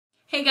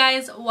Hey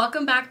guys,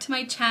 welcome back to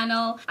my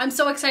channel. I'm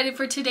so excited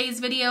for today's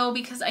video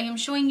because I am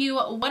showing you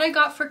what I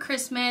got for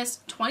Christmas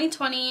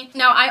 2020.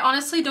 Now, I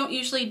honestly don't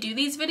usually do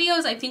these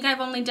videos. I think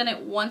I've only done it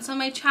once on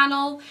my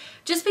channel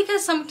just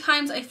because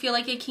sometimes I feel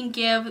like it can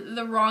give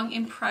the wrong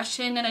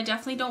impression and I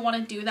definitely don't want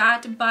to do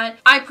that. But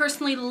I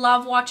personally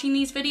love watching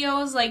these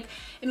videos. Like,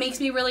 it makes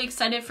me really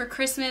excited for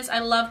Christmas. I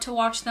love to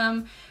watch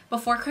them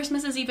before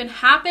Christmas has even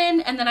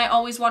happened, and then I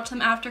always watch them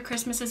after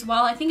Christmas as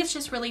well. I think it's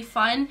just really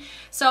fun,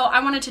 so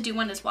I wanted to do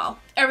one as well.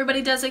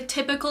 Everybody does a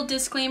typical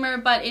disclaimer,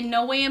 but in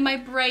no way am I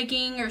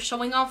bragging or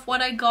showing off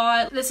what I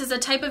got. This is a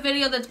type of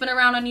video that's been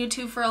around on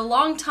YouTube for a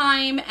long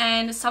time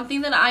and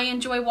something that I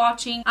enjoy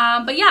watching.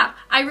 But yeah,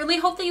 I really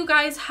hope that you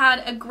guys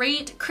had a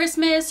great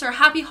Christmas or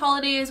happy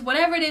holidays,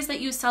 whatever it is that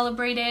you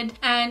celebrated.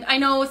 And I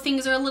know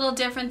things are a little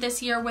different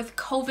this year with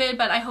COVID,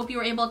 but I hope you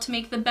were able to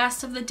make the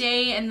best of the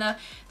day and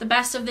the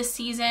best of this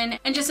season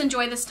and just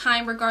enjoy this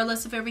time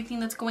regardless of everything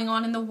that's going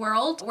on in the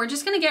world. We're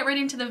just gonna get right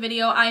into the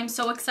video. I am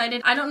so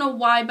excited. I don't know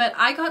why, but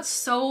I got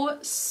so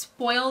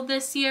spoiled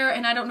this year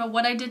and I don't know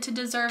what I did to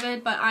deserve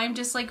it, but I'm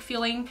just like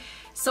feeling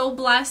so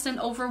blessed and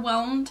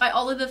overwhelmed by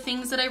all of the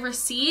things that I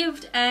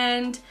received.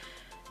 And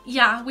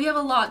yeah, we have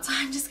a lot, so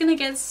I'm just gonna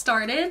get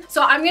started.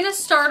 So I'm gonna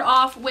start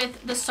off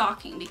with the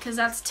stocking because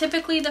that's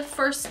typically the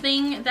first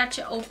thing that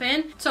you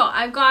open. So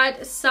I've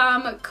got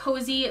some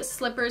cozy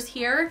slippers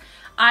here.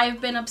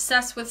 I've been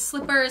obsessed with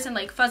slippers and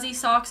like fuzzy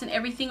socks and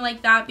everything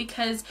like that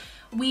because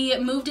we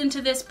moved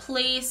into this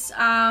place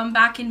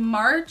back in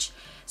March.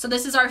 So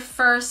this is our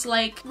first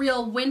like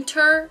real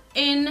winter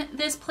in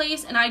this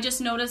place, and I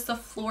just noticed the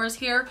floors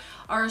here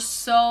are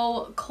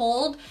so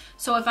cold.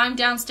 So if I'm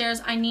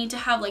downstairs, I need to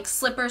have like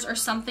slippers or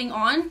something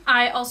on.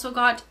 I also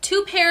got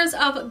 2 pairs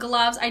of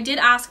gloves. I did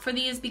ask for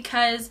these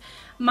because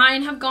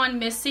mine have gone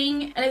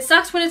missing, and it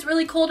sucks when it's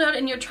really cold out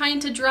and you're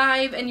trying to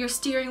drive and your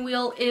steering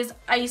wheel is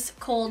ice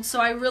cold. So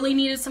I really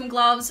needed some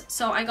gloves,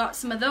 so I got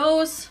some of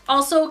those.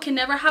 Also, can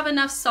never have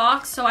enough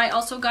socks, so I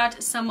also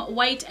got some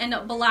white and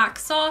black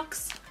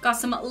socks. Got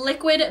some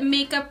liquid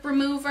makeup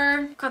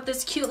remover. Got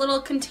this cute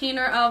little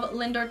container of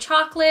Lindor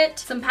chocolate.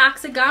 Some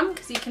packs of gum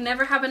because you can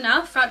never have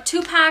enough. Got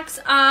 2 packs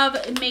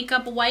of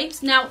makeup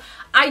wipes. Now,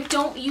 I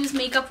don't use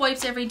makeup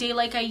wipes every day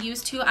like I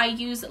used to. I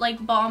use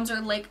like balms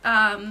or like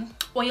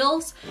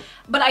oils,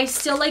 but I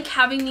still like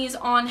having these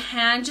on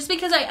hand just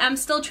because I am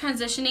still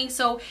transitioning.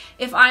 So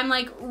if I'm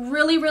like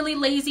really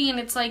lazy and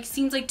it's like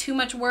seems like too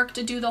much work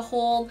to do the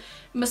whole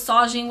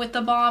massaging with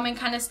the balm and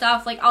kind of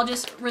stuff, like I'll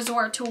just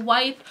resort to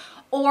wipe.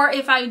 Or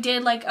if I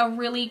did like a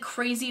really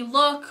crazy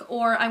look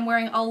or I'm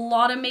wearing a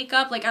lot of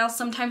makeup, like I'll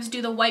sometimes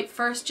do the wipe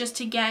first just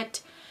to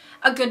get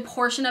a good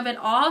portion of it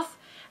off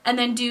and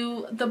then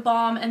do the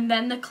balm and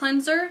then the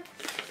cleanser.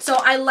 So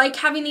I like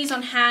having these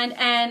on hand,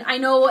 and I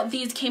know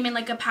these came in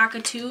like a pack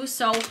of 2,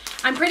 so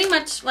I'm pretty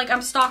much like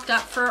I'm stocked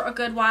up for a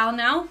good while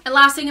now. And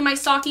last thing in my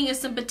stocking is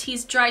some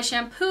Batiste dry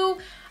shampoo.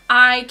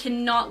 I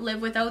cannot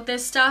live without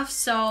this stuff,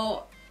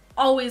 so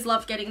always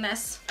love getting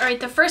this. All right,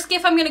 the first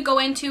gift I'm gonna go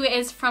into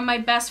is from my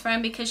best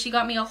friend because she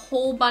got me a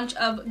whole bunch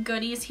of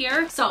goodies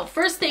here. So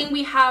first thing,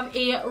 we have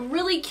a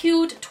really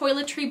cute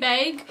toiletry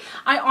bag.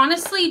 I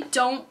honestly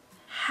don't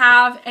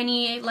have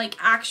any like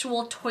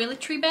actual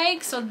toiletry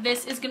bags, so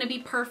this is gonna be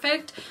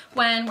perfect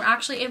when we're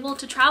actually able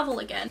to travel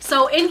again.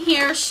 So in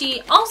here,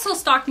 she also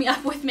stocked me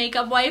up with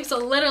makeup wipes, so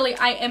literally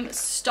I am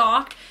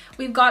stocked.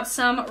 We've got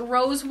some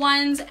rose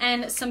ones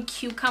and some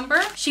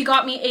cucumber. She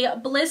got me a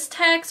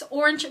Blistex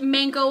Orange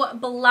Mango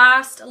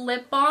Blast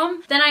Lip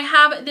Balm. Then I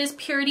have this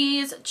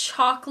Purity's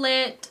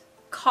Chocolate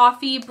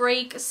Coffee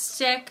Break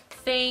Stick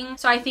thing.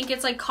 So I think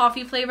it's like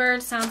coffee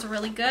flavored. Sounds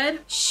really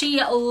good.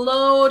 She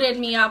loaded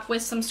me up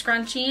with some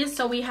scrunchies.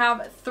 So we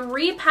have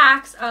 3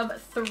 packs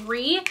of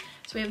 3.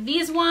 So we have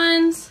these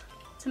ones,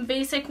 some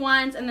basic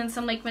ones, and then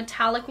some like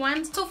metallic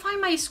ones. So far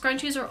my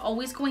scrunchies are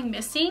always going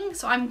missing,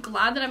 so I'm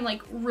glad that I'm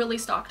like really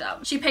stocked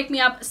up. She picked me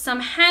up some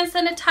hand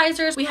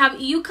sanitizers. We have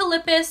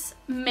eucalyptus,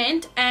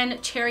 mint,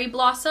 and cherry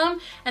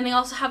blossom, and they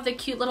also have the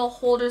cute little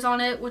holders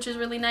on it, which is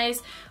really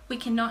nice. We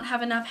cannot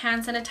have enough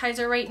hand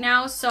sanitizer right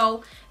now,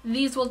 so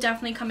these will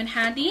definitely come in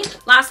handy.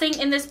 Last thing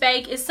in this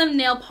bag is some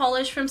nail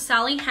polish from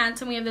Sally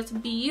Hansen. We have this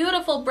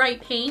beautiful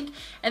bright pink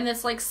and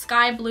this like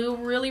sky blue,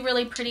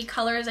 really pretty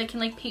colors. I can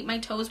like paint my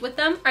toes with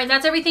them. All right,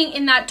 that's everything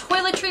in that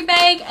toiletry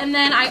bag. And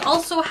then I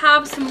also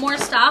have some more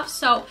stuff.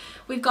 So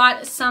we've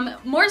got some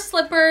more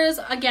slippers.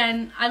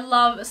 Again, I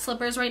love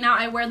slippers right now.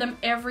 I wear them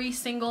every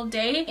single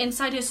day.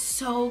 Inside is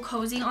so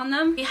cozy on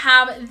them. We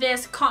have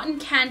this cotton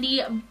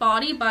candy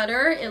body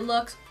butter. It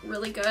looks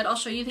really good. I'll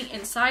show you the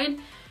inside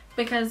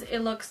because it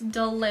looks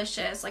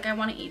delicious. Like I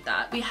want to eat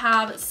that. We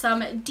have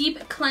some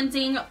deep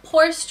cleansing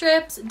pore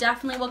strips.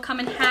 Definitely will come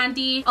in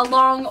handy,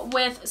 along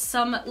with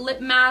some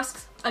lip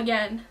masks.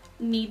 Again,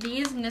 need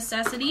these,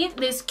 necessity.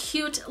 This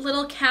cute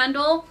little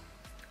candle.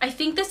 I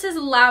think this is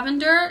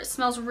lavender. It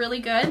smells really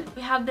good.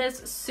 We have this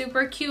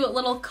super cute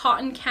little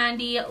cotton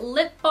candy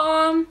lip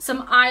balm,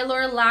 some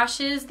eyelure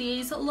lashes.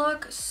 These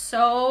look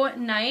so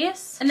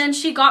nice. And then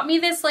she got me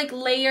this like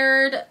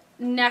layered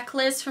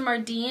necklace from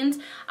Ardene's.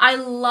 I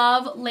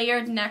love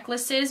layered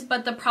necklaces,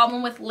 but the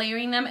problem with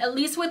layering them, at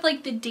least with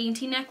like the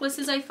dainty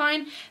necklaces, I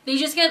find they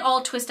just get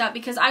all twisted up,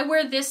 because I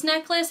wear this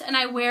necklace and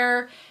I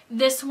wear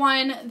this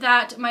one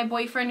that my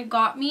boyfriend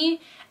got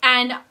me,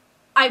 and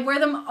I wear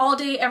them all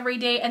day, every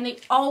day, and they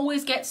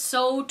always get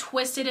so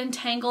twisted and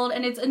tangled,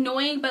 and it's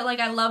annoying, but like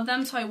I love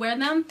them, so I wear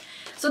them.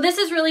 So this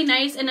is really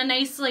nice, and a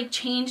nice like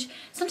change.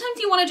 Sometimes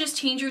you want to just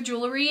change your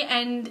jewelry,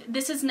 and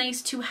this is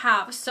nice to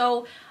have.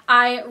 So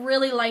I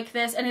really like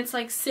this, and it's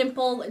like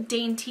simple,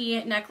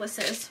 dainty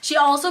necklaces. She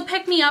also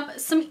picked me up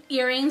some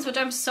earrings, which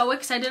I'm so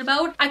excited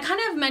about. I kind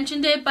of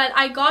mentioned it, but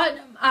I got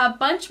a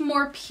bunch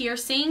more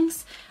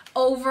piercings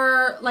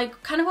over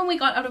like kind of when we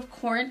got out of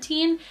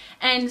quarantine,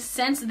 and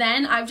since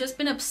then I've just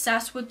been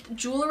obsessed with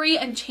jewelry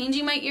and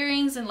changing my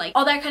earrings and like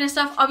all that kind of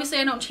stuff. Obviously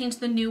I don't change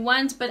the new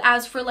ones, but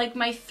as for like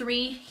my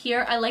 3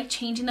 here, I like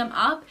changing them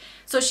up.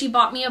 So she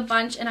bought me a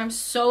bunch, and I'm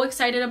so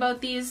excited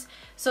about these.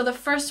 So the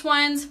first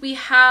ones, we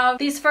have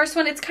these first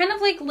one. It's kind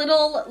of like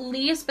little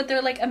leaves, but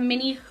they're like a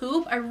mini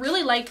hoop. I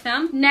really like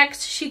them.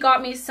 Next, she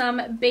got me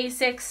some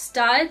basic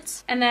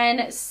studs, and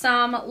then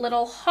some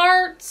little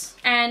hearts.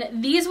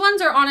 And these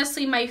ones are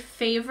honestly my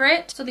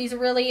favorite. So these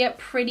really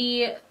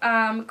pretty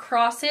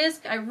crosses.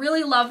 I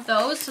really love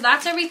those. So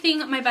that's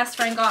everything my best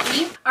friend got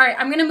me. All right,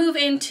 I'm gonna move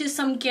into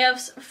some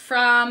gifts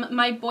from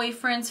my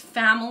boyfriend's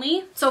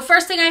family. So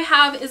first thing I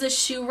have is a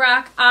shoe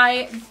rack.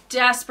 I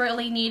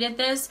desperately needed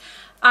this.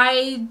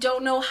 I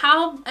don't know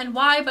how and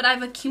why, but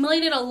I've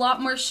accumulated a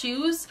lot more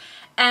shoes,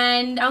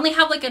 and I only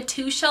have like a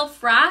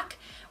 2-shelf rack,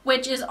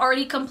 which is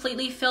already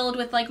completely filled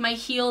with like my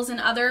heels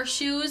and other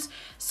shoes.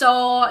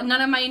 So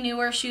none of my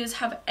newer shoes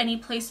have any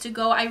place to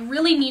go. I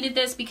really needed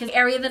this because the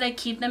area that I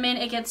keep them in,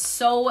 it gets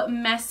so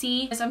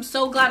messy. So I'm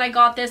so glad I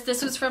got this.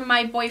 This was from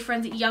my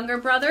boyfriend's younger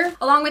brother.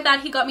 Along with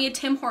that, he got me a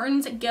Tim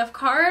Hortons gift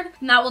card,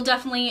 and that will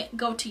definitely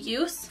go to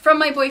use. From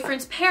my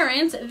boyfriend's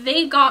parents,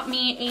 they got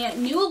me a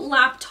new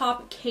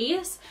laptop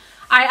case.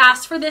 I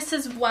asked for this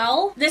as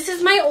well. This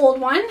is my old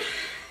one.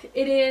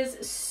 It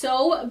is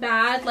so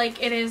bad,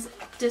 like it is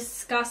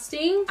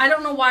disgusting. I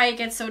don't know why it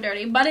gets so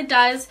dirty, but it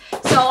does.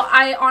 So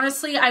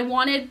I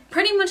wanted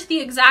pretty much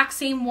the exact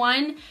same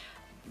one,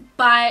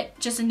 but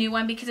just a new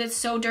one because it's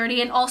so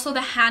dirty, and also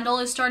the handle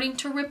is starting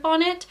to rip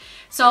on it.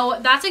 So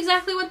that's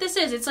exactly what this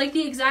is. It's like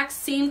the exact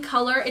same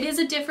color. It is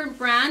a different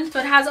brand,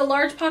 but it has a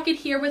large pocket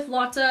here with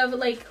lots of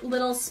like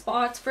little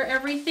spots for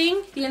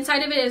everything. The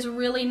inside of it is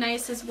really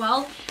nice as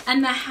well,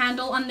 and the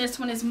handle on this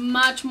one is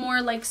much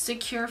more like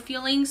secure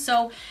feeling.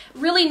 So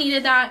really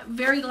needed that.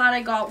 Very glad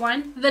I got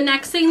one. The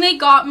next thing they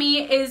got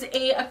me is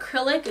a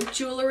acrylic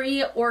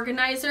jewelry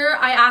organizer.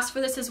 I asked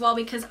for this as well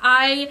because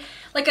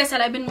like I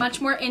said, I've been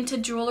much more into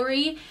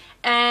jewelry,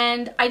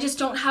 and I just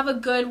don't have a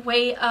good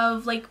way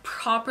of like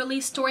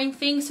properly storing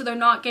things so they're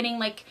not getting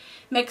like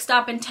mixed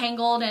up and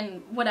tangled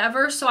and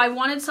whatever. So I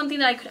wanted something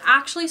that I could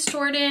actually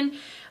store it in,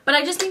 but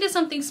I just needed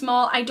something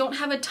small. I don't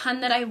have a ton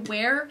that I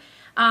wear.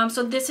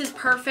 So this is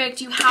perfect.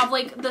 You have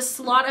like the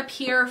slot up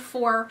here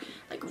for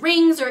like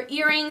rings or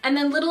earrings, and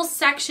then little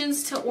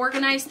sections to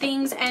organize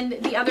things, and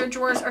the other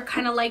drawers are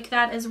kind of like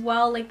that as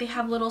well. Like they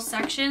have little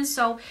sections,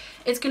 so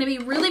it's going to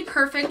be really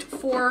perfect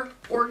for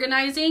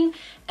organizing.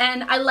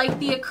 And I like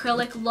the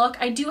acrylic look.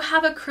 I do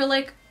have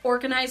acrylic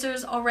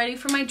organizers already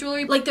for my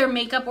jewelry, like their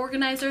makeup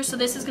organizers, so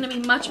this is going to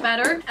be much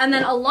better. And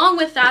then along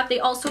with that, they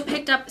also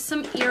picked up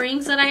some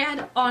earrings that I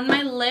had on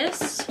my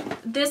list.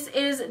 This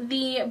is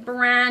the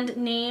brand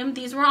name.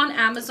 These were on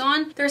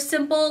Amazon. They're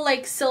simple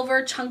like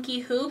silver chunky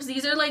hoops.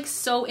 These are like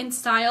so in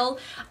style.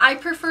 I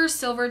prefer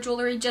silver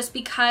jewelry just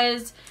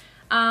because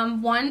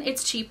 1,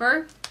 it's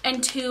cheaper,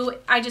 and 2,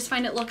 I just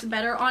find it looks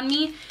better on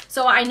me.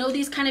 So I know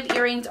these kind of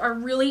earrings are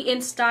really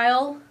in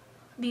style,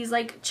 these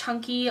like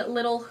chunky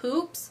little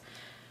hoops.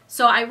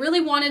 So I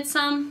really wanted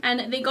some,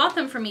 and they got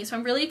them for me. So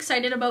I'm really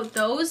excited about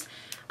those.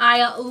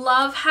 I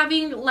love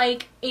having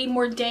like a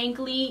more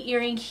dangly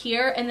earring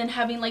here, and then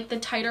having like the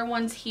tighter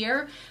ones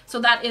here. So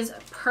that is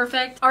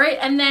perfect. All right,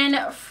 and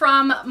then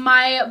from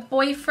my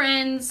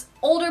boyfriend's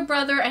older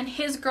brother and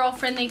his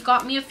girlfriend, they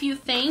got me a few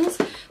things.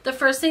 The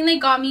first thing they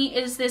got me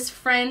is this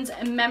Friends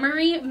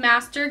Memory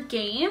Master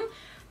game.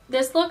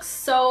 This looks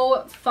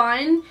so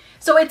fun.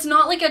 So it's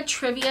not like a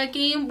trivia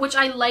game, which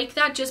I like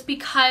that just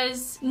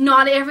because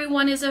not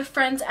everyone is a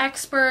Friends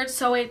expert,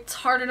 so it's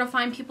harder to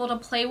find people to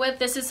play with.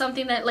 This is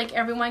something that like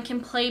everyone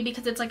can play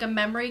because it's like a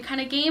memory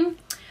kind of game.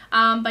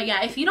 But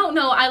yeah, if you don't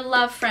know, I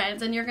love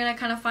Friends, and you're gonna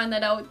kind of find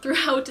that out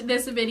throughout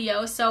this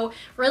video. So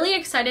really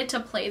excited to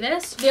play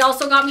this. They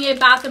also got me a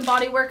Bath &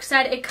 Body Works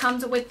set. It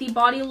comes with the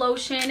body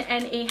lotion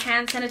and a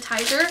hand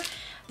sanitizer.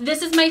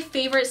 This is my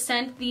favorite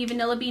scent, the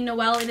Vanilla Bean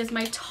Noel. It is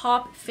my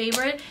top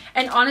favorite.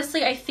 And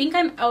honestly, I think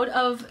I'm out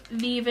of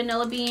the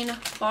Vanilla Bean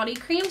body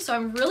cream, so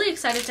I'm really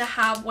excited to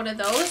have one of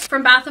those.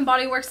 From Bath &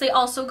 Body Works, they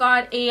also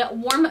got a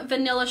Warm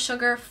Vanilla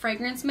Sugar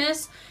Fragrance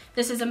Mist.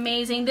 This is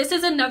amazing. This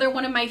is another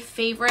one of my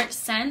favorite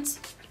scents.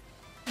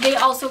 They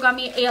also got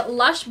me a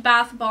Lush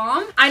bath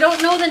bomb. I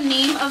don't know the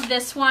name of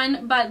this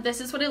one, but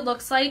this is what it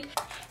looks like.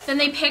 Then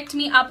they picked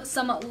me up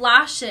some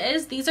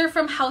lashes. These are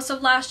from House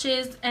of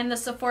Lashes and the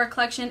Sephora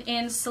collection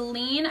in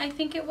Celine, I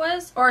think it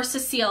was, or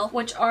Cecile,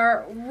 which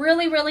are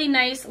really, really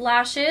nice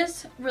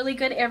lashes. Really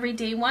good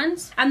everyday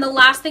ones. And the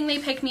last thing they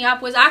picked me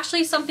up was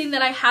actually something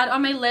that I had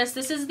on my list.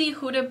 This is the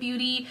Huda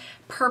Beauty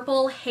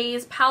Purple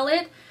Haze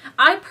palette.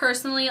 I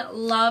personally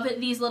love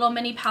these little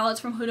mini palettes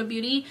from Huda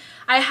Beauty.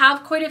 I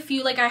have quite a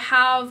few. Like I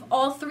have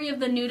all 3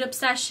 of the Nude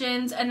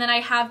Obsessions, and then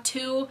I have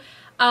 2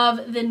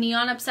 of the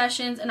Neon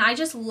Obsessions, and I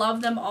just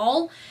love them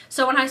all.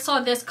 So when I saw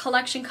this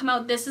collection come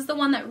out, this is the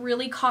one that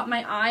really caught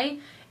my eye.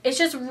 It's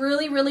just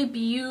really, really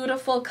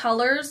beautiful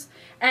colors,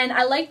 and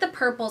I like the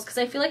purples because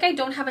I feel like I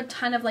don't have a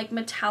ton of like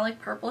metallic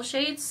purple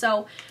shades,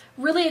 so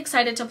really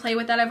excited to play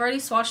with that. I've already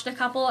swatched a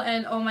couple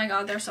and oh my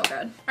god, they're so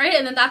good. Alright,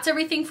 and then that's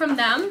everything from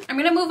them. I'm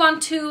gonna move on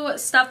to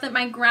stuff that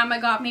my grandma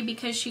got me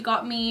because she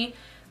got me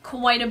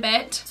quite a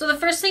bit. So the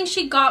first thing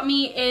she got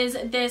me is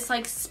this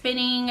like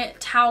spinning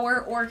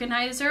tower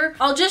organizer.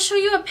 I'll just show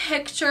you a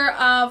picture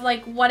of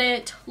like what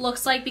it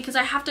looks like because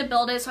I have to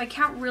build it, so I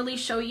can't really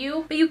show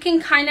you, but you can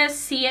kind of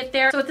see it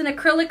there. So it's an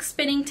acrylic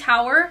spinning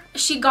tower.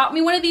 She got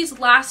me one of these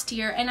last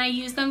year and I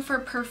use them for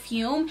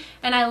perfume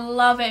and I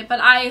love it, but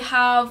I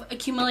have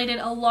accumulated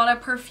a lot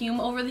of perfume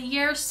over the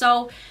years,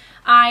 so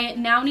I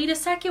now need a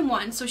second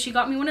one. So she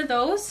got me one of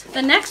those.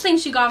 The next thing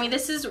she got me,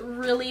 this is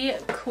really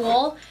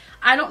cool.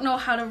 I don't know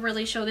how to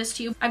really show this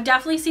to you. I've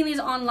definitely seen these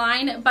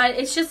online, but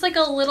it's just like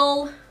a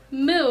little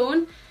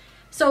moon.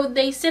 So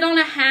they sit on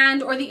a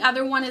hand, or the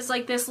other one is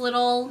like this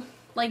little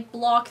like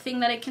block thing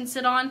that it can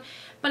sit on.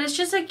 But it's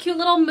just a cute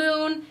little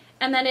moon,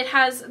 and then it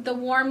has the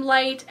warm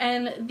light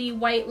and the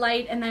white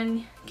light, and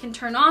then can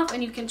turn off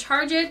and you can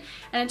charge it,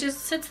 and it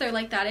just sits there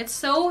like that. It's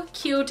so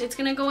cute. It's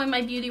gonna go in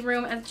my beauty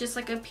room as just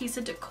like a piece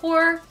of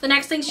decor. The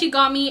next thing she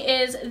got me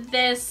is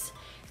this,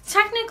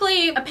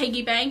 technically a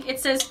piggy bank. It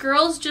says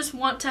girls just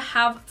want to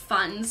have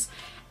funds,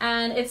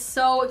 and it's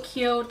so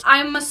cute.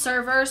 I'm a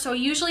server, so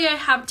usually I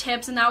have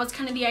tips, and that was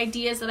kind of the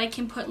idea, is that I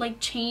can put like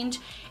change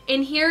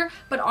in here,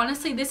 but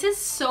honestly this is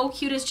so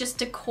cute as just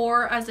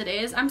decor as it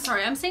is. I'm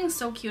sorry, I'm saying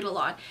so cute a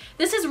lot.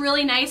 This is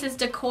really nice as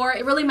decor.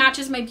 It really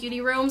matches my beauty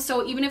room,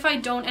 so even if I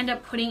don't end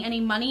up putting any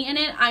money in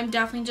it, I'm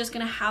definitely just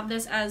gonna have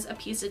this as a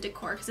piece of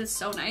decor because it's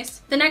so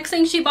nice. The next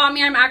thing she bought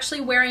me, I'm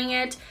actually wearing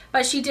it,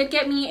 but she did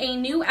get me a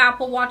new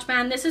Apple Watch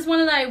band. This is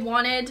one that I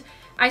wanted.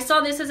 I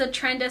saw this as a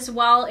trend as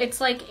well. It's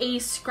like a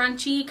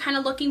scrunchy kind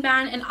of looking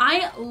band, and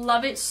I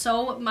love it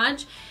so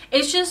much.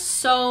 It's just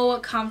so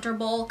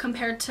comfortable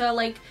compared to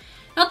like,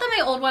 not that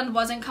my old one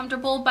wasn't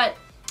comfortable, but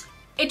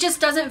it just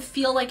doesn't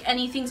feel like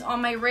anything's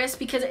on my wrist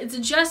because it's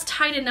just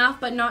tight enough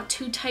but not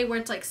too tight where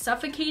it's like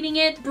suffocating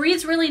it.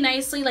 Breathes really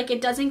nicely, like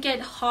it doesn't get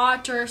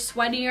hot or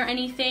sweaty or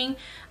anything.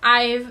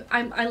 I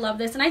love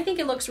this, and I think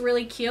it looks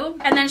really cute.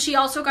 And then she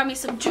also got me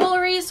some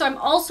jewelry, so I'm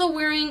also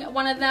wearing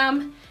one of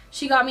them.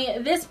 She got me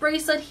this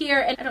bracelet here,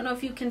 and I don't know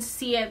if you can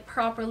see it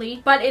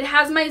properly, but it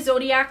has my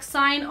zodiac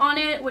sign on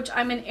it, which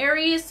I'm an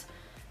Aries.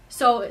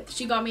 So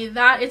she got me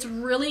that. It's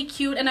really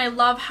cute, and I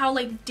love how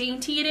like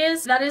dainty it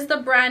is. That is the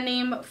brand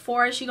name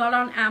for it. She got it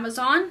on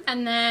Amazon.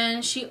 And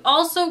then she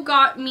also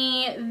got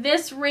me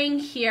this ring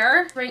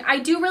here. I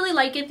do really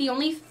like it. The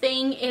only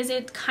thing is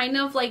it kind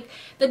of like,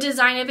 the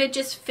design of it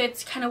just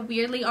fits kind of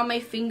weirdly on my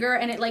finger,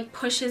 and it like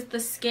pushes the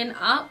skin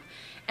up.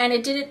 And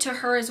it did it to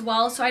her as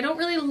well, so I don't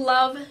really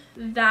love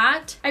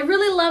that. I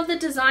really love the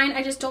design,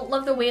 I just don't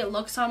love the way it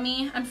looks on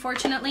me,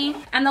 unfortunately.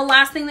 And the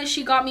last thing that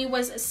she got me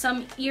was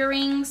some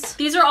earrings.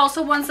 These are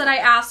also ones that I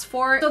asked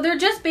for. So they're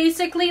just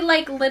basically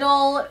like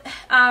little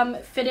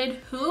fitted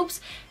hoops,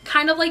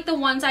 kind of like the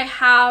ones I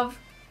have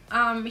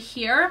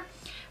here.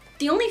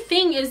 The only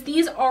thing is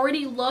these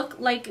already look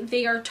like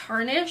they are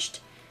tarnished.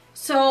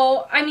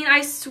 So, I mean,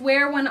 I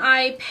swear when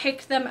I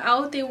picked them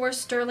out, they were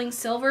sterling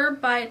silver,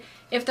 but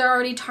if they're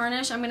already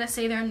tarnished, I'm going to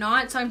say they're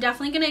not. So I'm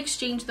definitely going to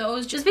exchange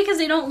those just because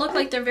they don't look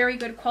like they're very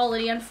good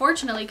quality,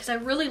 unfortunately, because I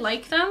really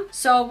like them.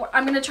 So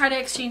I'm going to try to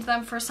exchange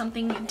them for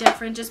something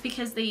different just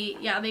because they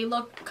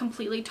look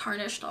completely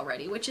tarnished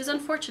already, which is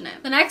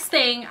unfortunate. The next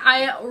thing,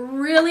 I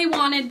really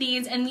wanted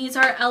these, and these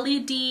are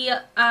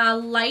LED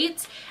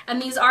lights, and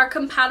these are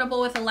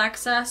compatible with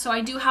Alexa. So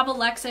I do have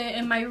Alexa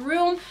in my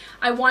room.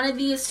 I wanted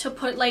these to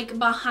put like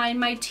behind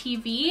my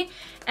TV,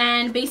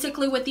 and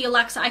basically with the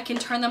Alexa I can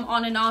turn them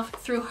on and off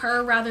through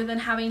her rather than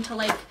having to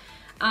like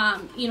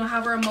you know,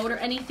 have a remote or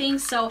anything.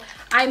 So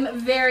I'm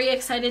very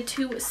excited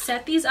to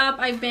set these up.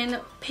 I've been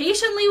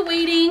patiently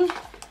waiting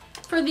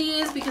for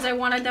these because I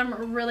wanted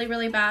them really,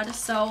 really bad,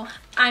 so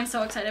I'm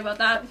so excited about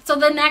that. So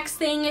the next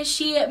thing,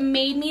 she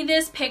made me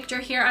this picture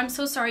here. I'm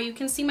so sorry, you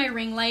can see my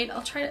ring light.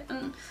 I'll try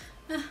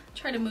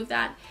to move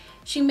that.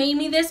 She made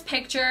me this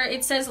picture.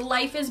 It says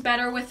life is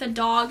better with a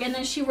dog, and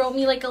then she wrote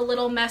me like a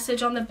little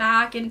message on the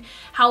back and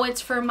how it's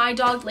for my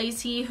dog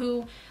Lacey,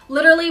 who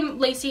literally,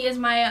 Lacey is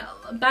my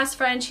best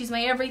friend. She's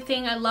my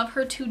everything. I love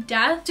her to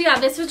death. So yeah,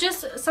 this was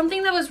just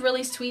something that was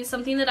really sweet,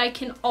 something that I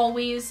can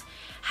always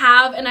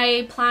have, and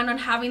I plan on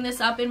having this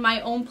up in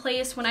my own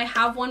place when I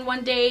have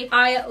one day.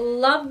 I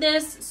love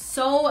this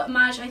so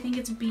much. I think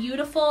it's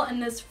beautiful,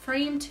 and this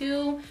frame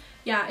too.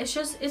 Yeah,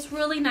 it's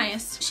really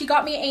nice. She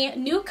got me a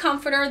new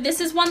comforter.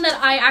 This is one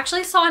that I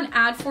actually saw an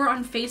ad for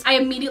on Facebook. I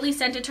immediately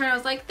sent it to her. I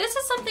was like, this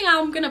is something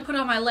I'm gonna put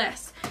on my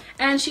list.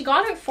 And she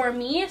got it for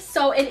me.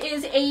 So it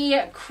is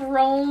a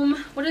chrome,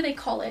 what do they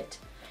call it?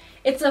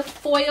 It's a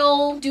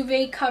foil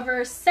duvet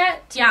cover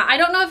set. Yeah, I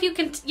don't know if you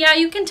can, yeah,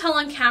 you can tell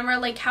on camera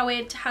like how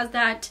it has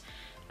that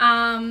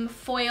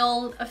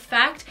foil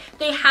effect.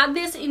 They had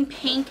this in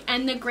pink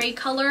and the gray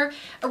color.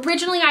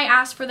 Originally I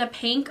asked for the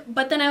pink,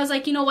 but then I was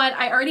like, you know what,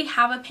 I already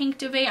have a pink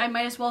duvet, I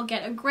might as well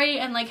get a gray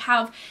and like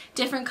have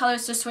different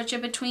colors to switch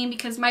it between,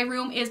 because my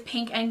room is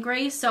pink and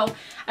gray. So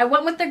I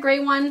went with the gray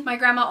one. My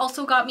grandma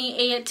also got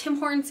me a Tim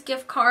Hortons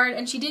gift card,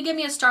 and she did give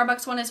me a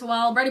Starbucks one as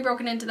well. I've already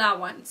broken into that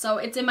one, so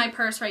it's in my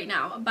purse right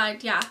now.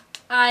 But yeah,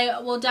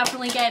 I will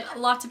definitely get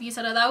lots of use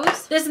out of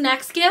those. This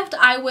next gift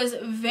I was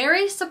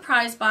very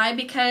surprised by,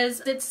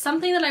 because it's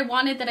something that I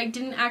wanted that I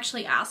didn't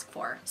actually ask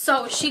for.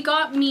 So she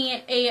got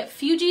me a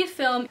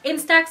Fujifilm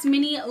Instax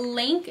Mini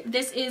Link.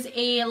 This is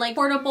a like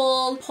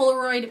portable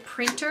Polaroid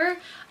printer.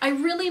 I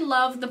really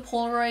love the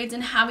Polaroids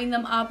and having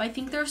them up. I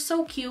think they're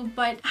so cute,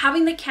 but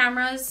having the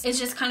cameras is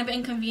just kind of an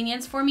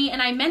inconvenience for me.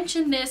 And I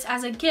mentioned this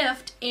as a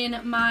gift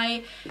in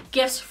my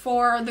gifts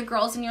for the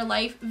girls in your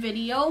life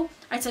video.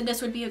 I said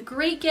this would be a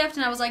great gift,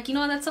 and I was like, you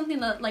know, that's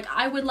something that like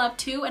I would love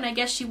too. And I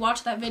guess she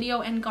watched that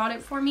video and got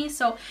it for me.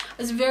 So I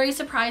was very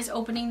surprised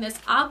opening this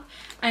up,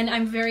 and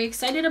I'm very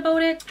excited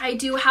about it. I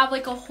do have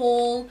like a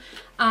whole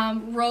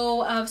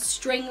row of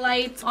string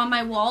lights on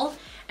my wall,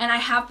 and I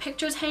have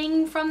pictures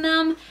hanging from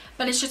them,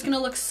 but it's just gonna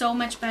look so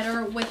much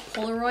better with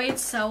Polaroids.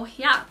 So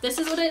yeah, this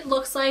is what it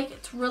looks like.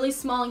 It's really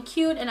small and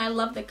cute, and I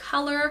love the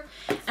color.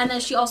 And then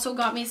she also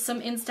got me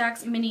some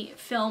Instax mini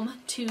film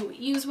to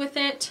use with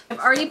it. I've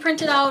already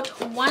printed out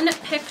one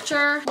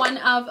picture, one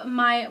of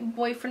my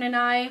boyfriend and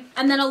I.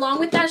 And then along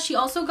with that, she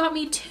also got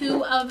me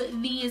 2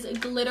 of these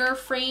glitter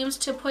frames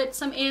to put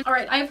some in. All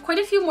right, I have quite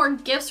a few more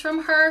gifts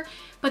from her,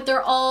 but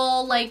they're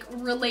all like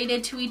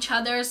related to each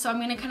other, so I'm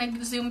gonna kind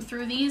of zoom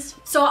through these.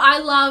 So I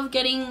love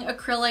getting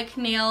acrylic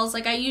nails.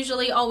 Like I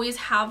usually always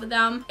have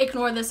them.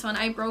 Ignore this one,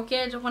 I broke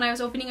it when I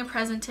was opening a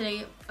present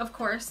today, of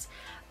course.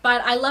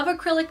 But I love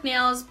acrylic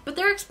nails, but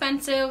they're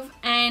expensive,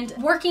 and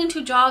working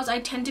 2 jobs, I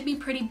tend to be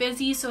pretty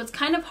busy, so it's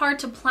kind of hard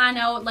to plan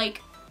out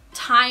like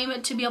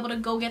time to be able to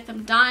go get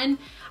them done.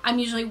 I'm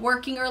usually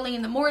working early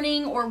in the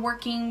morning or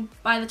working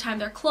by the time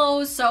they're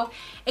closed, so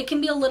it can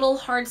be a little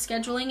hard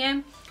scheduling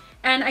it.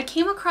 And I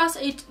came across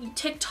a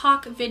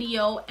TikTok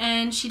video,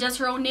 and she does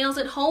her own nails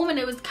at home, and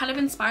it was kind of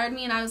inspired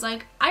me, and I was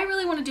like, I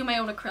really want to do my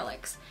own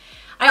acrylics.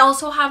 I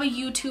also have a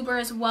YouTuber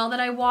as well that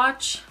I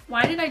watch.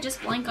 Why did I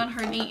just blank on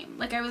her name?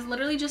 Like I was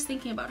literally just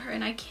thinking about her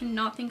and I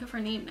cannot think of her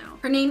name now.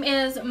 Her name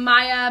is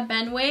Maya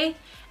Benway,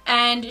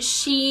 and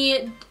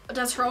she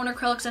does her own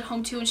acrylics at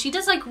home too, and she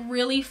does like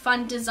really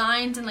fun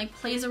designs and like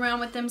plays around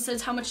with them,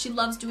 says how much she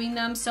loves doing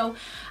them. So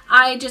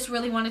I just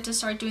really wanted to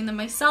start doing them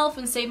myself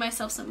and save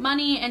myself some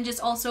money, and just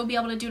also be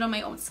able to do it on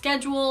my own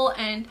schedule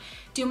and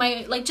do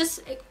my like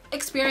just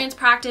experience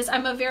practice.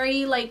 I'm a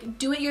very like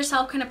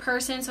do-it-yourself kind of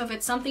person, so if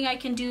it's something I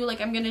can do, like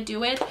I'm gonna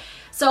do it.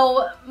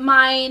 So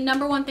my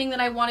 #1 thing that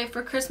I wanted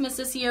for Christmas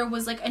this year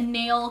was like a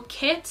nail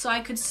kit, so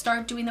I could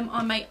start doing them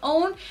on my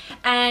own.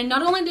 And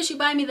not only did she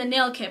buy me the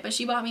nail kit, but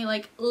she bought me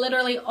like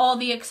literally all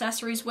the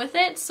accessories with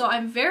it, so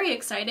I'm very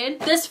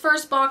excited. This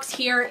first box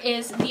here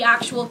is the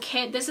actual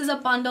kit. This is a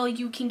bundle.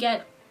 You can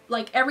get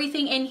like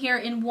everything in here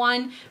in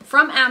one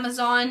from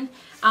Amazon,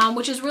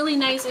 which is really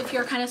nice if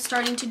you're kind of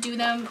starting to do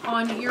them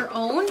on your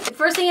own. The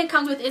first thing it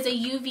comes with is a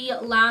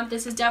UV lamp.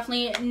 This is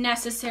definitely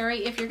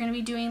necessary if you're going to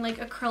be doing like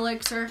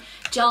acrylics or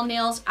gel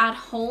nails at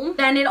home.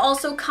 Then it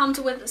also comes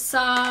with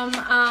some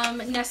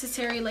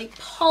necessary like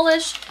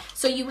polish.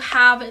 So you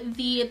have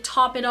the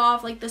top it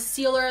off, like the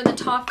sealer, the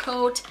top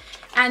coat,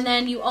 and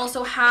then you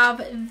also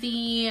have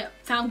the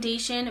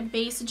foundation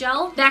base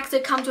gel. Next,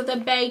 it comes with a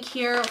bag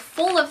here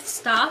full of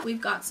stuff. We've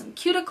got some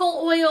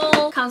cuticle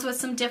oil, comes with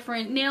some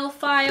different nail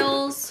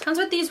files, comes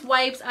with these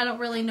wipes. I don't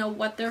really know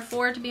what they're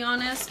for, to be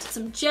honest.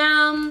 Some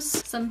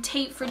gems, some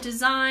tape for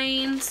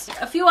designs,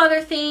 a few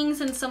other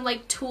things, and some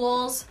like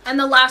tools. And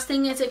the last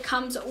thing is it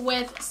comes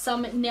with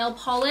some nail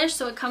polish.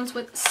 So it comes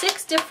with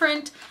 6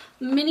 different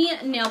mini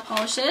nail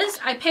polishes.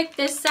 I picked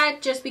this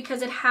set just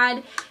because it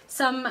had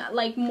some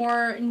like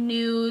more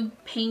nude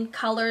pink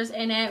colors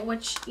in it,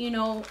 which, you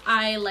know,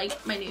 I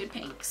like my nude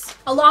pinks.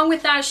 Along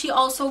with that, she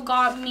also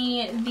got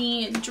me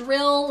the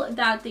drill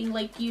that they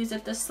like use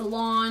at the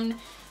salon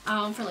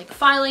for like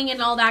filing and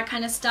all that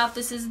kind of stuff.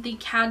 This is the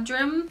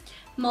Cadrim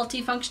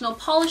multifunctional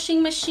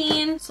polishing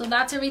machine. So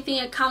that's everything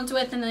it comes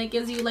with, and then it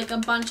gives you like a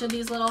bunch of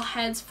these little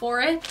heads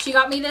for it. She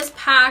got me this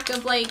pack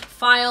of like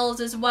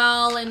files as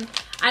well, and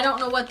I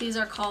don't know what these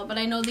are called, but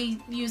I know they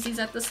use these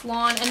at the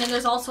salon. And then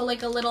there's also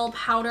like a little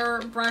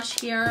powder brush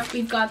here.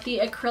 We've got the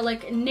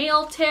acrylic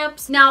nail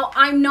tips. Now,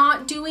 I'm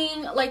not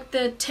doing like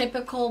the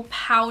typical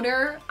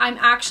powder. I'm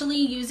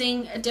actually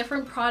using a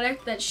different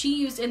product that she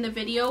used in the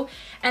video,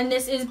 and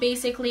this is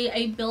basically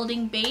a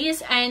building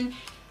base. And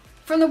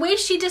from the way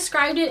she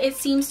described it, it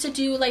seems to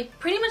do like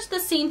pretty much the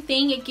same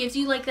thing. It gives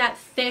you like that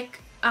thick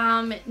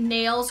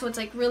nail, so it's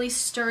like really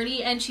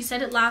sturdy, and she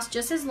said it lasts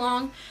just as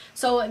long.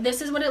 So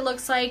this is what it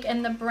looks like,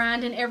 and the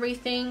brand and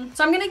everything.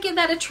 So I'm gonna give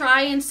that a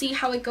try and see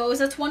how it goes.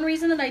 That's one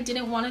reason that I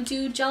didn't want to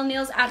do gel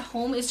nails at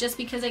home, is just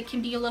because it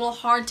can be a little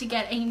hard to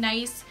get a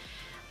nice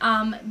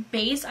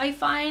base. I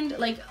find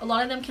like a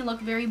lot of them can look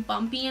very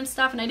bumpy and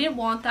stuff, and I didn't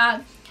want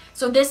that.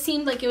 So this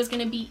seemed like it was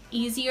going to be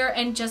easier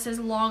and just as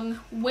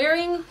long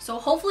wearing. So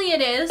hopefully it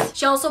is.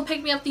 She also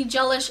picked me up the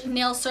Gelish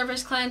Nail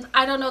Surface Cleanse.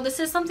 I don't know. This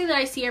is something that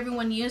I see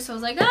everyone use. So I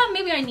was like, oh,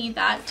 maybe I need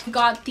that.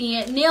 Got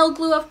the nail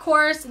glue, of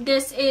course.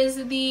 This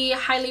is the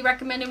highly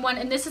recommended one.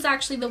 And this is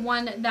actually the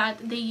one that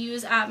they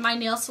use at my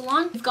nail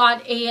salon. We've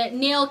got a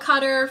nail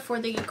cutter for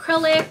the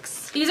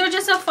acrylics. These are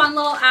just a fun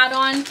little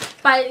add-on.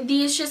 But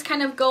these just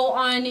kind of go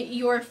on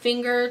your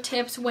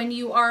fingertips when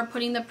you are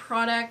putting the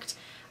product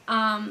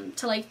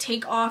to like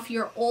take off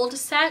your old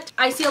set.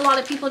 I see a lot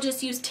of people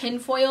just use tin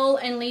foil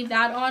and leave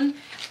that on,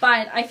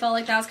 but I felt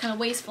like that was kind of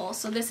wasteful.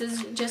 So this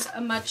is just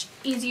a much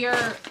easier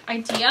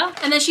idea.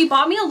 And then she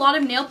bought me a lot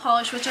of nail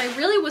polish, which I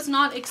really was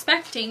not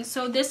expecting.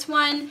 So this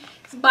one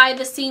is by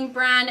the same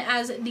brand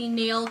as the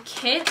nail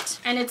kit,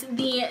 and it's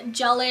the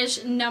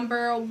Gelish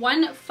number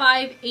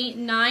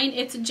 1589.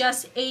 It's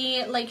just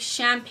a like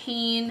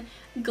champagne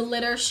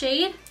glitter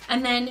shade.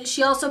 And then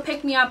she also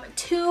picked me up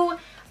 2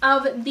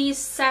 of these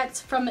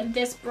sets from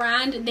this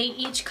brand. They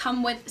each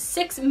come with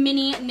 6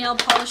 mini nail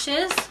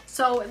polishes.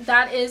 So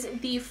that is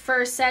the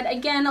first set.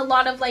 Again, a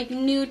lot of like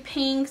nude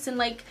pinks and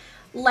like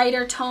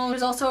lighter tones.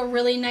 There's also a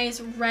really nice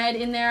red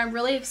in there. I'm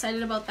really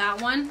excited about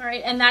that one. All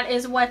right, and that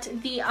is what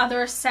the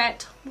other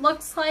set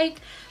looks like.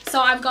 So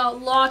I've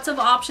got lots of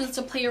options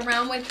to play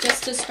around with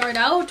just to start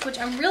out, which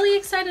I'm really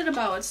excited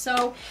about.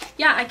 So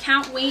yeah, I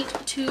can't wait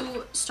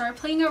to start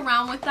playing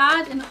around with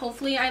that, and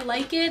hopefully I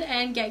like it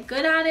and get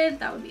good at it.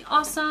 That would be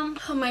awesome.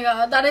 Oh my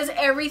god, that is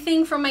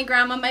everything from my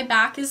grandma. My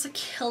back is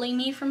killing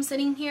me from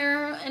sitting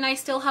here, and I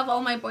still have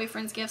all my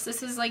boyfriend's gifts.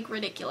 This is like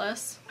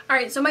ridiculous.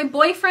 Alright, so my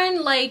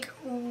boyfriend like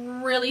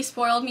really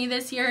spoiled me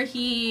this year.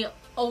 He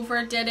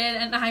overdid it,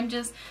 and I'm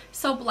just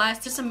so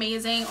blessed. Just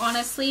amazing,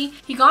 honestly.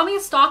 He got me a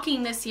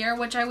stocking this year,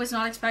 which I was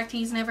not expecting.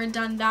 He's never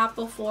done that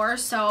before.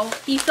 So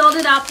he filled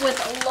it up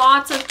with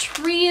lots of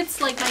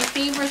treats, like my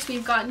favorites.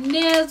 We've got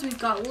Nibs, we've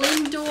got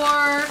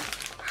Lindor,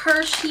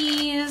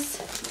 Hershey's,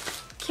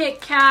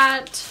 Kit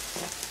Kat,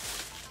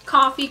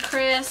 Coffee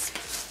Crisp,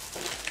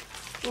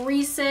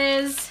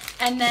 Reese's,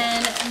 and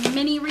then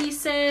mini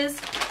Reese's,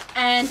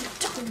 and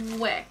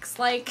Twix.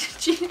 Like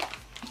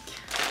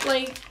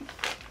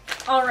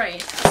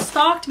alright,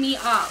 stocked me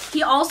up.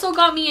 He also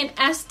got me an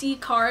SD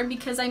card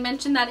because I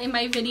mentioned that in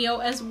my video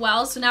as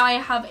well. So now I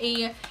have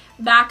a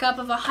backup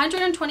of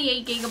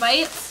 128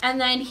 gigabytes.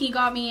 And then he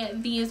got me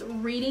these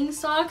reading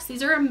socks.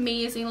 These are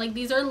amazing. Like,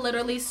 these are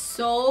literally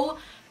so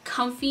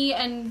comfy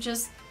and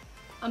just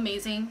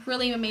amazing,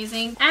 really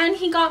amazing. And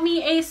he got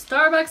me a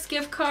Starbucks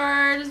gift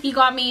card. He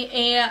got me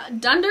a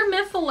Dunder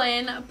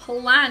Mifflin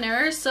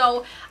planner.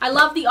 So I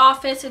love The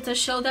Office. It's a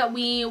show that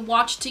we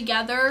watch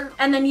together,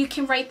 and then you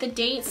can write the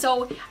date.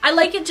 So I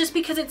like it just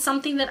because it's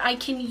something that I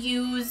can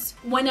use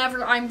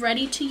whenever I'm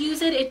ready to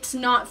use it. It's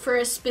not for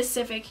a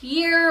specific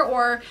year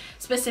or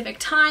specific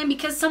time,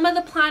 because some of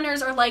the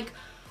planners are like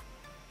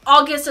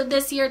August of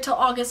this year till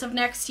August of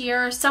next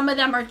year. Some of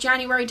them are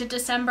January to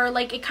December.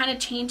 Like, it kind of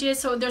changes.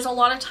 So there's a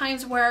lot of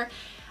times where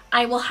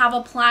I will have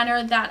a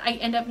planner that I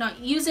end up not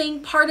using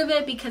part of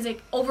it because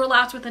it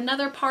overlaps with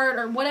another part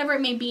or whatever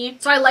it may be.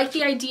 So I like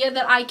the idea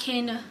that I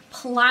can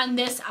plan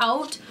this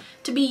out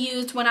to be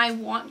used when I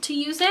want to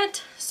use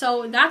it.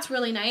 So that's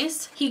really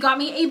nice. He got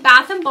me a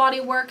Bath & Body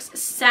Works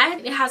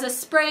set. It has a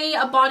spray,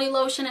 a body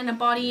lotion, and a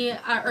body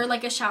or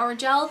like a shower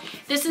gel.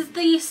 This is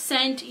the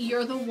scent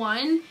You're the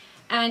One,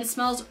 and it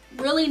smells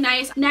really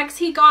nice. Next,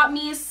 he got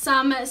me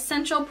some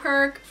Central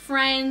Perk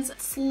Friends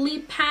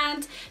sleep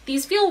pants.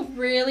 These feel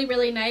really,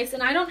 really nice,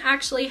 and I don't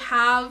actually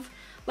have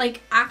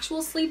like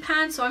actual sleep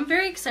pants, so I'm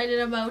very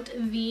excited about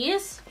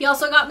these. He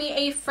also got me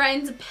a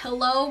Friends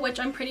pillow, which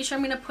I'm pretty sure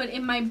I'm gonna put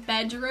in my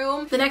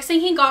bedroom. The next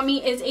thing he got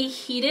me is a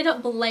heated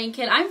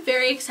blanket. I'm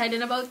very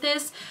excited about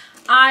this.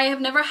 I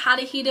have never had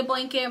a heated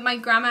blanket. My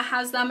grandma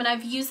has them, and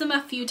I've used them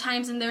a few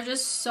times, and they're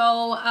just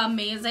so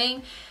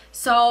amazing.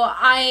 So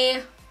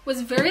I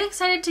was very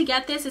excited to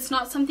get this. It's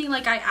not something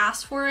like I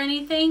asked for or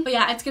anything, but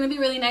yeah, it's gonna be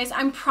really nice.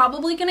 I'm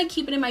probably gonna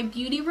keep it in my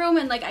beauty room,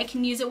 and like I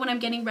can use it when I'm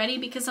getting ready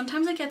because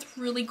sometimes it gets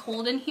really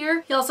cold in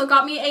here. He also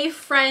got me a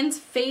Friends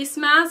face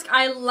mask.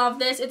 I love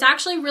this. It's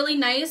actually really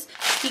nice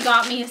he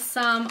got me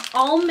some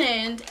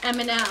almond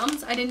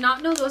M&Ms. I did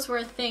not know those were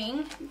a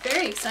thing.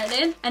 Very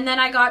excited. And then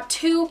I got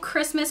 2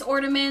 Christmas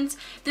ornaments.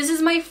 This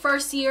is my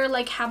first year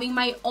like having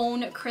my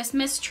own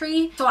Christmas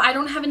tree, so I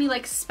don't have any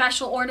like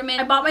special ornament.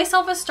 I bought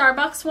myself a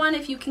Starbucks one,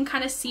 if you can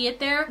kind of see it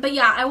there. But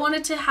yeah, I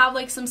wanted to have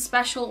like some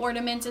special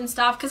ornaments and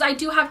stuff because I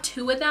do have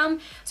 2 of them.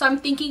 So I'm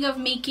thinking of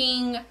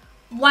making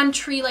one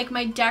tree like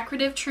my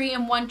decorative tree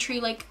and one tree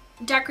like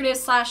decorative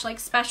slash like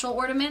special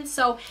ornaments.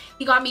 So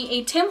he got me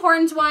a Tim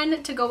Hortons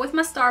one to go with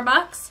my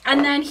Starbucks,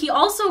 and then he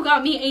also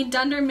got me a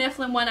Dunder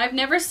Mifflin one. I've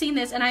never seen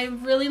this and I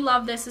really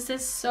love this. This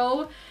is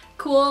so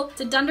cool.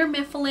 It's a Dunder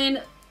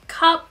Mifflin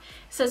cup.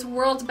 It says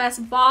World's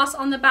Best Boss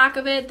on the back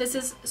of it. This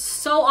is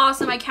so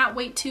awesome. I can't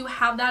wait to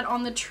have that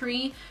on the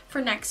tree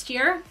for next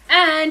year.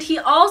 And he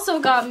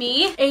also got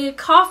me a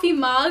coffee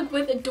mug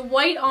with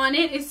Dwight on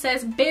it. It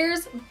says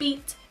Bears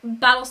Beat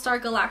Battlestar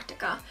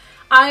Galactica.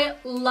 I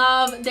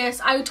love this.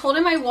 I told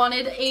him I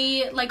wanted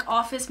a like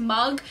office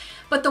mug,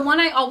 but the one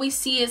I always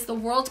see is the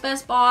World's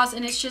Best Boss,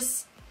 and it's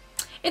just,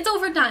 it's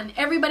overdone.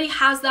 Everybody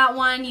has that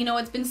one, you know,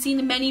 it's been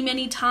seen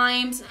many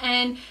times,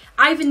 and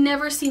I've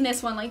never seen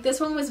this one. Like, this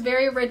one was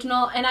very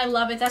original and I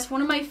love it. That's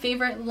one of my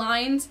favorite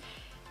lines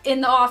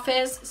in The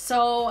Office,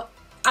 so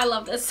I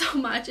love this so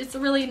much. It's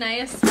really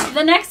nice.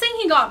 The next thing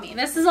he got me,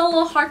 this is a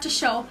little hard to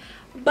show,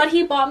 but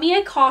he bought me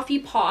a coffee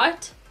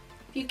pot.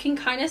 You can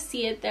kind of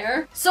see it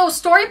there. So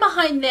story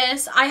behind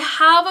this, I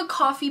have a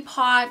coffee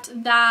pot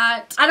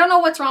that I don't know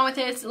what's wrong with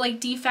it. It's like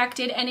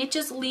defected and it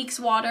just leaks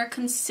water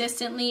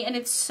consistently and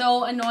it's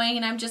so annoying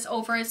and I'm just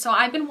over it. So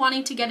I've been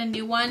wanting to get a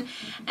new one,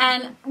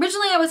 and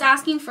originally I was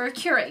asking for a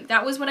Keurig.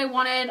 That was what I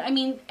wanted. I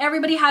mean,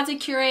 everybody has a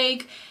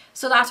Keurig,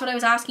 so that's what I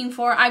was asking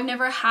for. I've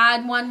never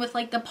had one with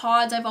like the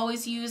pods. I've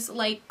always used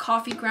like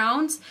coffee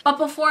grounds. But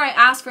before I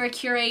asked for a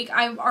Keurig,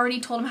 I already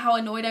told him how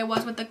annoyed I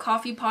was with the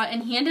coffee pot,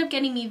 and he ended up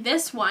getting me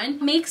this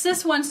one. Makes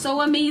this one so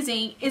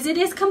amazing is it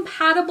is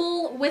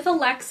compatible with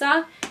Alexa.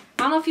 I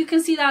don't know if you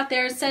can see that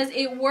there. It says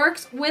it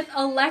works with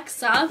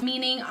Alexa,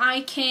 meaning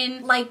I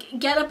can like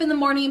get up in the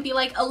morning and be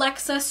like,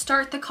 Alexa,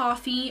 start the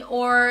coffee,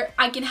 or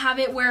I can have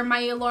it where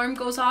my alarm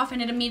goes off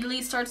and it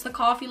immediately starts the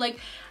coffee. Like,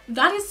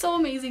 that is so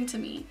amazing to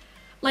me.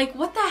 Like,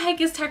 what the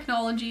heck is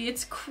technology?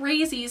 It's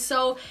crazy.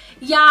 So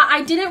yeah,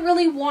 I didn't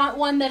really want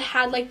one that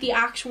had like the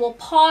actual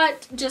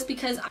pot, just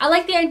because I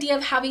like the idea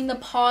of having the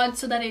pod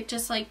so that it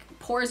just like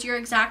pours your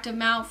exact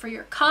amount for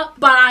your cup.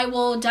 But I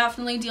will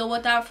definitely deal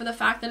with that for the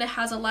fact that it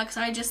has Alexa.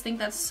 I just think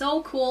that's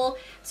so cool.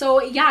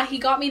 So yeah, he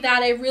got me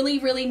that. I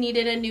really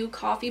needed a new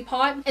coffee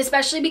pot,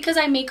 especially because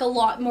I make a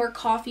lot more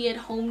coffee at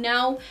home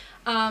now.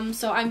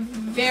 So I'm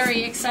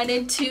very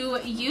excited to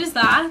use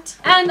that.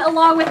 And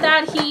along with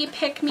that, he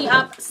picked me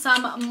up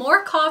some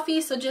more coffee.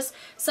 So just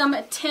some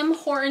Tim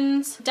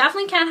Hortons.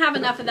 Definitely can't have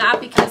enough of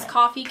that because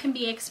coffee can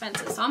be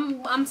expensive. So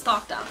I'm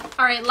stocked up.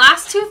 All right,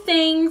 last 2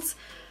 things.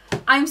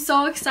 I'm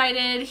so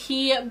excited.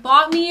 He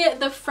bought me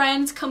the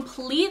Friends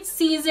Complete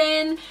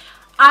Season.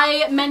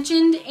 I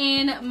mentioned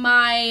in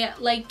my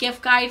like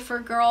gift guide for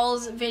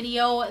girls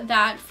video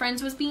that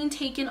Friends was being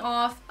taken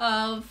off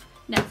of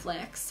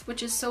Netflix,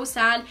 which is so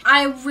sad.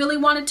 I really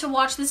wanted to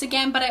watch this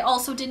again, but I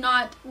also did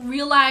not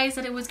realize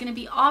that it was going to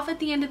be off at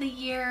the end of the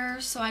year,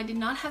 so I did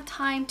not have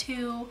time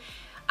to.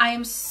 I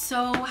am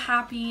so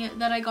happy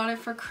that I got it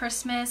for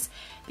Christmas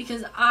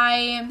because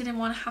I didn't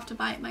want to have to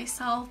buy it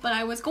myself, but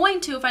I was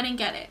going to if I didn't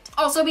get it.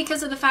 Also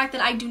because of the fact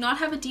that I do not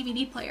have a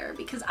DVD player,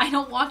 because I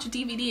don't watch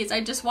DVDs. I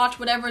just watch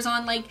whatever's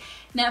on like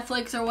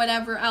Netflix or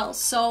whatever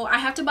else. So I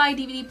have to buy a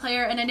DVD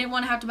player, and I didn't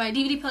want to have to buy a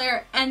DVD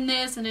player and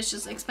this, and it's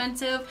just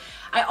expensive.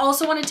 I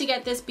also wanted to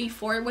get this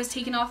before it was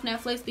taken off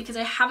Netflix because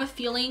I have a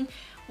feeling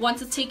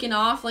once it's taken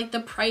off, like the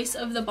price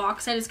of the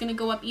box set is going to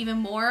go up even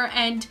more,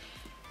 and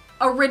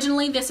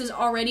originally this is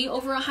already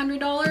over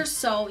 $100.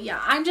 So yeah,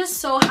 I'm just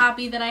so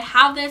happy that I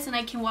have this and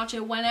I can watch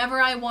it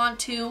whenever I want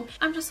to.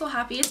 I'm just so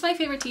happy. It's my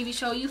favorite TV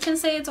show. You can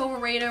say it's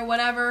overrated or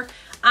whatever,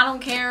 I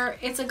don't care.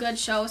 It's a good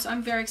show, so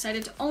I'm very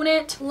excited to own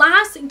it.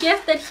 Last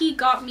gift that he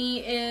got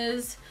me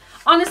is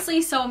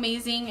honestly so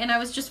amazing, and I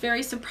was just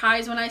very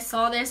surprised when I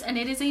saw this, and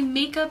it is a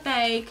makeup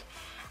bag,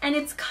 and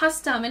it's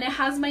custom and it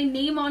has my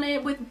name on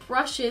it with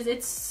brushes.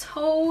 It's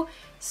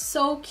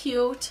so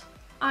cute.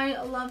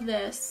 I love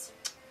this.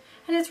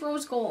 And it's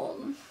rose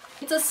gold.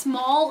 It's a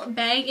small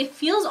bag. It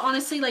feels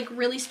honestly like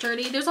really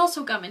sturdy. There's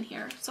also gum in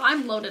here, so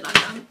I'm loaded on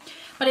gum.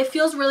 But it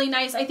feels really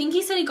nice. I think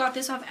he said he got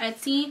this off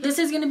Etsy. This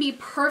is going to be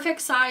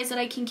perfect size that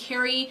I can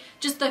carry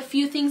just the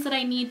few things that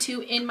I need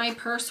to in my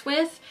purse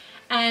with.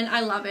 And I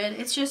love it.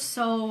 It's just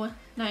so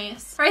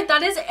nice. All right,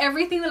 that is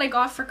everything that I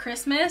got for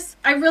Christmas.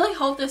 I really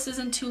hope this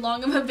isn't too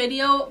long of a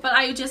video, but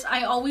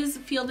I always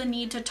feel the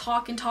need to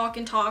talk and talk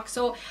and talk.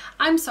 So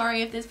I'm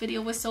sorry if this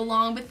video was so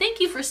long, but thank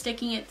you for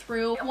sticking it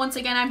through. Once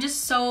again, I'm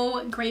just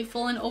so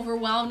grateful and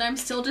overwhelmed. I'm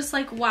still just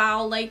like,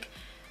 wow,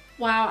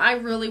 I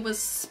really was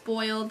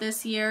spoiled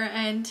this year,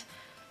 and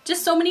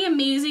just so many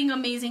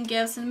amazing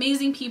gifts and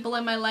amazing people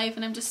in my life,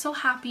 and I'm just so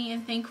happy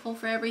and thankful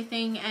for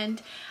everything.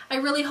 And I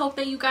really hope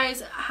that you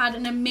guys had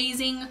an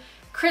amazing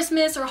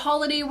Christmas or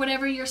holiday,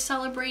 whatever you're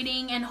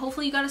celebrating, and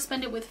hopefully you got to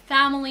spend it with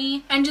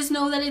family. And just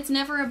know that it's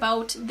never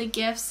about the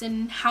gifts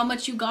and how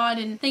much you got.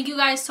 And thank you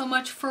guys so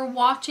much for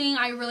watching.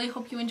 I really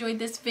hope you enjoyed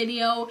this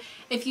video.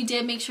 If you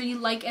did, make sure you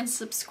like and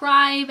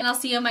subscribe, and I'll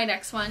see you in my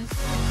next one.